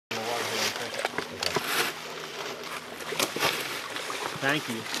Thank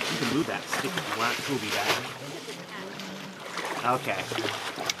you. You can move that stick if you want. We'll be back. Okay.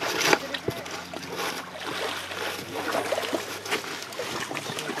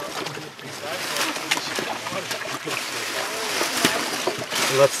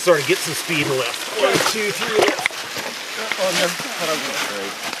 Let's sort of get some speed and lift. 1, 2, 3, lift. Oh, no.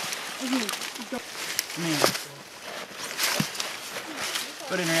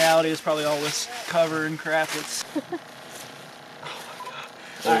 But in reality, it's probably all this cover and crap that's... Oh my god.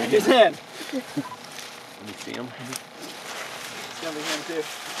 Alright, his head. Let me see him. It's gonna be him too.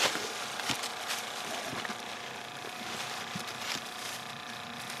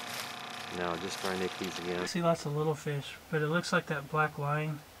 No, just try and make these again. I see lots of little fish, but it looks like that black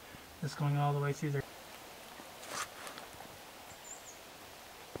line is going all the way through there.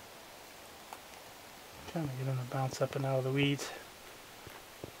 Trying to get him to bounce up and out of the weeds.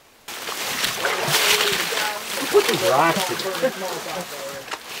 Put some rocks in.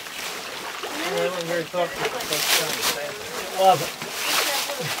 Love it.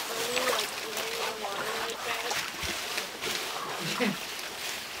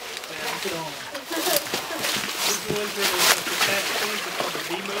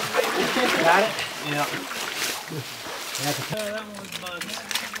 Got it? Yeah. That one was bugs.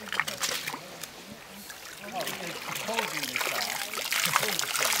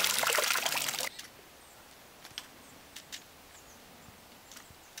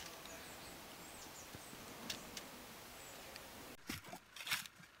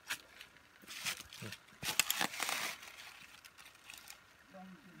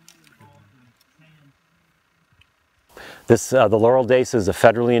 The Laurel Dace is a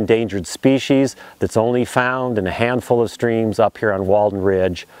federally endangered species that's only found in a handful of streams up here on Walden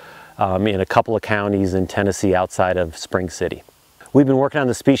Ridge in a couple of counties in Tennessee outside of Spring City. We've been working on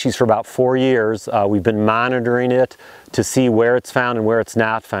the species for about 4 years. We've been monitoring it to see where it's found and where it's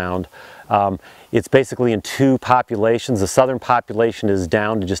not found. It's basically in 2 populations. The southern population is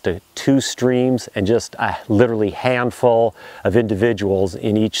down to just 2 streams and just a literally handful of individuals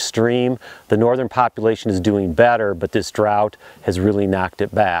in each stream. The northern population is doing better, but this drought has really knocked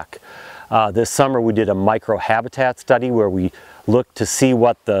it back. This summer we did a microhabitat study where we looked to see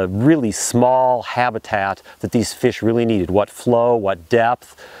what the really small habitat that these fish really needed, what flow, what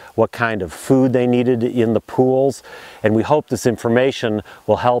depth, what kind of food they needed in the pools. And we hope this information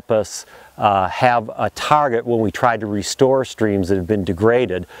will help us have a target when we try to restore streams that have been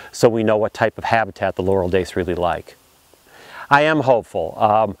degraded, so we know what type of habitat the Laurel Dace really like. I am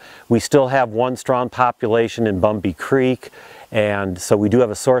hopeful. We still have 1 strong population in Bumby Creek, and so we do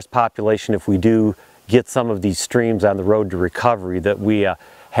have a source population. If we do get some of these streams on the road to recovery, that we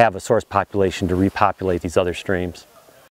have a source population to repopulate these other streams.